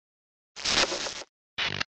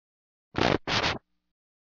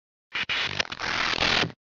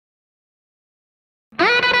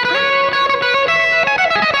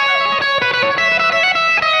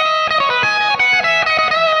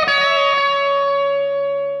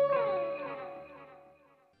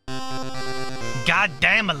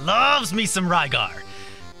goddamn, it loves me some Rygar.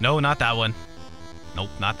 No, not that one. Nope,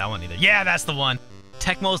 not that one either. Yeah, that's the one.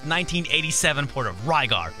 Tecmo's 1987 port of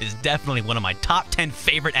Rygar is definitely one of my top 10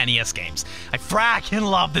 favorite NES games. I frackin'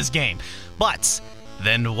 love this game. But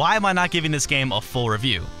then why am I not giving this game a full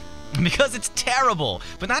review? Because it's terrible,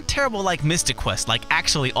 but not terrible like Mystic Quest, like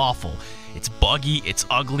actually awful. It's buggy, it's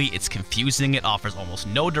ugly, it's confusing, it offers almost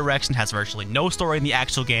no direction, has virtually no story in the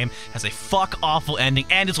actual game, has a fuck-awful ending,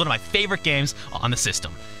 and is one of my favorite games on the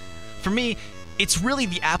system. For me, it's really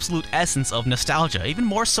the absolute essence of nostalgia, even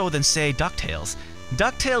more so than, say, DuckTales.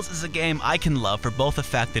 DuckTales is a game I can love for both the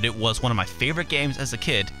fact that it was one of my favorite games as a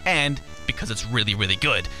kid, and because it's really, really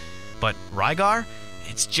good. But Rygar?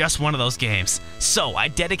 It's just one of those games. So I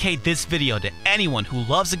dedicate this video to anyone who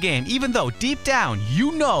loves a game, even though deep down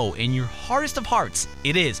you know in your hardest of hearts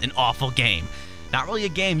it is an awful game. Not really a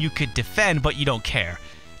game you could defend, but you don't care.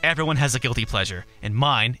 Everyone has a guilty pleasure, and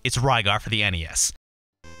mine is Rygar for the NES.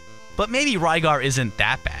 But maybe Rygar isn't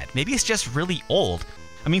that bad. Maybe it's just really old.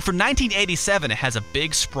 I mean, for 1987, it has a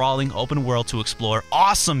big, sprawling open world to explore,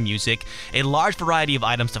 awesome music, a large variety of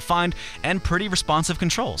items to find, and pretty responsive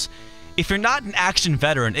controls. If you're not an action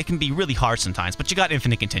veteran, it can be really hard sometimes, but you got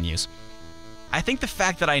infinite continues. I think the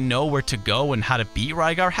fact that I know where to go and how to beat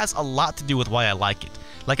Rygar has a lot to do with why I like it.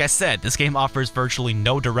 Like I said, this game offers virtually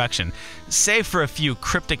no direction, save for a few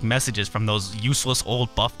cryptic messages from those useless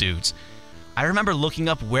old buff dudes. I remember looking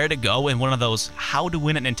up where to go in one of those How to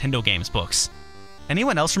Win at Nintendo Games books.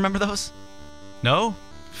 Anyone else remember those? No?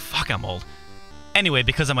 Fuck, I'm old. Anyway,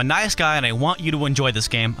 because I'm a nice guy and I want you to enjoy this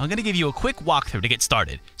game, I'm going to give you a quick walkthrough to get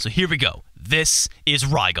started. So here we go. This is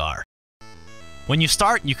Rygar. When you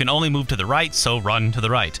start, you can only move to the right, so run to the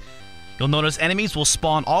right. You'll notice enemies will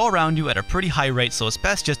spawn all around you at a pretty high rate, so it's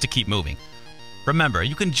best just to keep moving. Remember,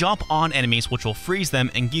 you can jump on enemies, which will freeze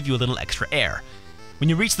them and give you a little extra air. When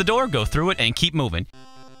you reach the door, go through it and keep moving.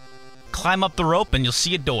 Climb up the rope and you'll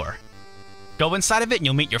see a door. Go inside of it and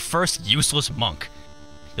you'll meet your first useless monk.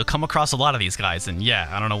 You'll come across a lot of these guys, and yeah,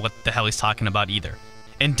 I don't know what the hell he's talking about either.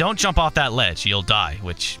 And don't jump off that ledge, you'll die,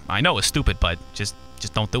 which I know is stupid, but just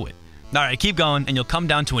don't do it. Alright, keep going, and you'll come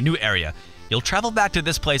down to a new area. You'll travel back to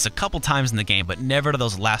this place a couple times in the game, but never to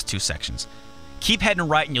those last two sections. Keep heading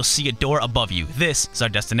right and you'll see a door above you. This is our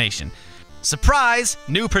destination. Surprise!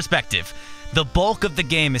 New perspective. The bulk of the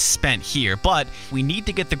game is spent here, but we need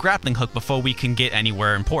to get the grappling hook before we can get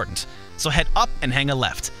anywhere important. So head up and hang a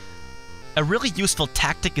left. A really useful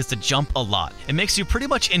tactic is to jump a lot. It makes you pretty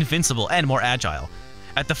much invincible and more agile.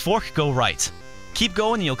 At the fork, go right. Keep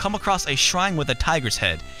going and you'll come across a shrine with a tiger's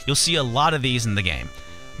head. You'll see a lot of these in the game.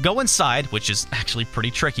 Go inside, which is actually pretty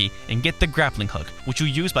tricky, and get the grappling hook, which you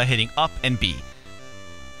use by hitting up and B.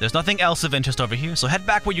 There's nothing else of interest over here, so head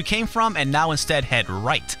back where you came from and now instead head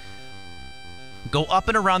right. Go up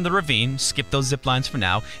and around the ravine, skip those zip lines for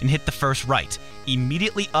now, and hit the first right.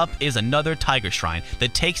 Immediately up is another tiger shrine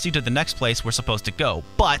that takes you to the next place we're supposed to go,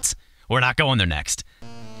 but we're not going there next.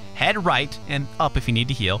 Head right and up if you need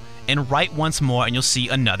to heal, and right once more and you'll see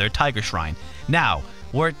another tiger shrine. Now,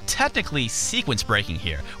 we're technically sequence breaking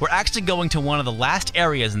here. We're actually going to one of the last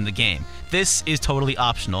areas in the game. This is totally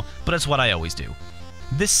optional, but it's what I always do.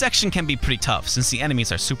 This section can be pretty tough since the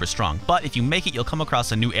enemies are super strong, but if you make it, you'll come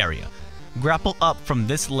across a new area. Grapple up from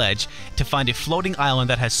this ledge to find a floating island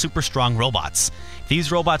that has super strong robots. These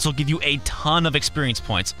robots will give you a ton of experience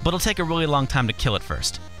points, but it'll take a really long time to kill it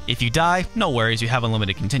first. If you die, no worries, you have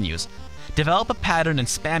unlimited continues. Develop a pattern and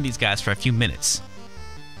spam these guys for a few minutes.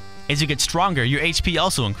 As you get stronger, your HP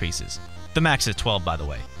also increases. The max is 12, by the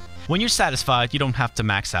way. When you're satisfied, you don't have to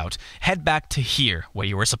max out. Head back to here, where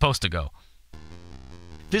you were supposed to go.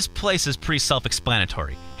 This place is pretty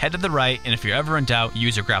self-explanatory. Head to the right, and if you're ever in doubt,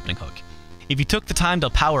 use your grappling hook. If you took the time to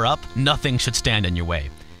power up, nothing should stand in your way.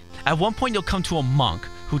 At one point you'll come to a monk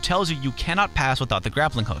who tells you you cannot pass without the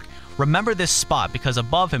grappling hook. Remember this spot because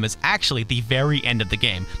above him is actually the very end of the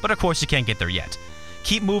game, but of course you can't get there yet.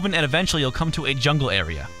 Keep moving and eventually you'll come to a jungle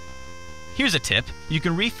area. Here's a tip, you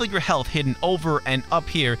can refill your health hidden over and up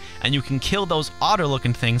here, and you can kill those otter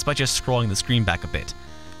looking things by just scrolling the screen back a bit.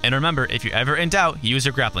 And remember, if you're ever in doubt, use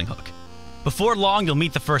your grappling hook. Before long you'll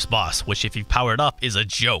meet the first boss, which if you've powered up is a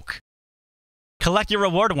joke. Collect your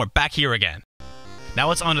reward and we're back here again. Now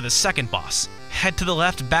it's on to the second boss. Head to the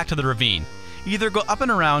left back to the ravine. Either go up and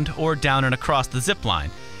around or down and across the zip line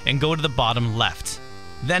and go to the bottom left.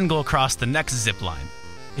 Then go across the next zip line.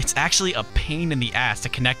 It's actually a pain in the ass to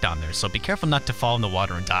connect on there, so be careful not to fall in the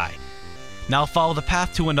water and die. Now follow the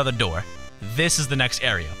path to another door. This is the next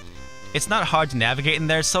area. It's not hard to navigate in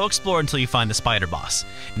there, so explore until you find the spider boss.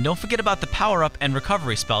 And don't forget about the power-up and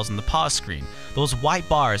recovery spells on the pause screen. Those white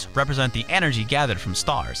bars represent the energy gathered from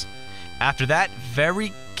stars. After that,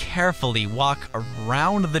 very carefully walk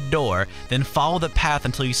around the door, then follow the path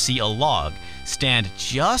until you see a log. Stand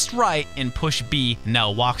just right and push B,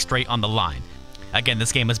 now walk straight on the line. Again,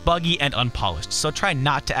 this game is buggy and unpolished, so try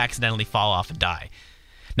not to accidentally fall off and die.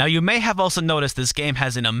 Now, you may have also noticed this game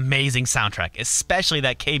has an amazing soundtrack, especially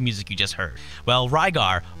that cave music you just heard. Well,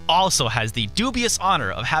 Rygar also has the dubious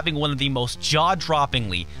honor of having one of the most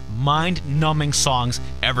jaw-droppingly, mind-numbing songs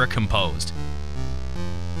ever composed.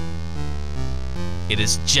 It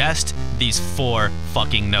is just these 4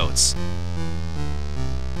 fucking notes.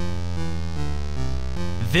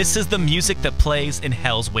 This is the music that plays in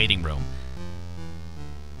Hell's Waiting Room.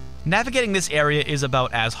 Navigating this area is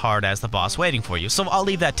about as hard as the boss waiting for you, so I'll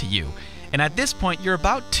leave that to you. And at this point, you're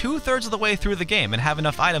about 2/3 of the way through the game and have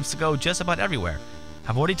enough items to go just about everywhere.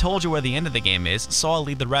 I've already told you where the end of the game is, so I'll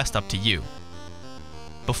leave the rest up to you.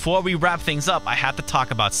 Before we wrap things up, I have to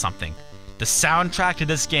talk about something. The soundtrack to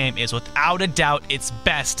this game is without a doubt its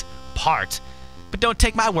best part. But don't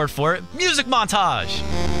take my word for it. Music montage!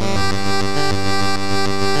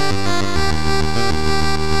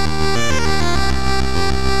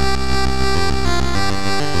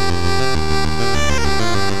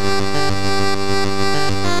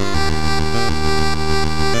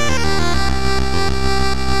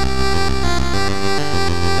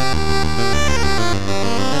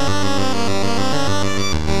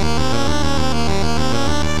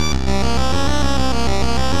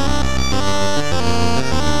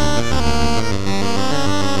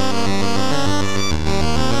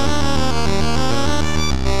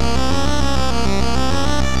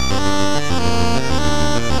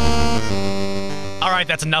 Alright,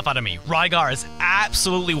 that's enough out of me. Rygar is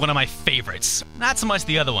absolutely one of my favorites. Not so much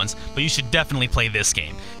the other ones, but you should definitely play this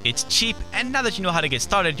game. It's cheap, and now that you know how to get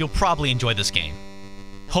started, you'll probably enjoy this game.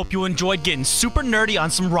 Hope you enjoyed getting super nerdy on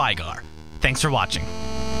some Rygar. Thanks for watching.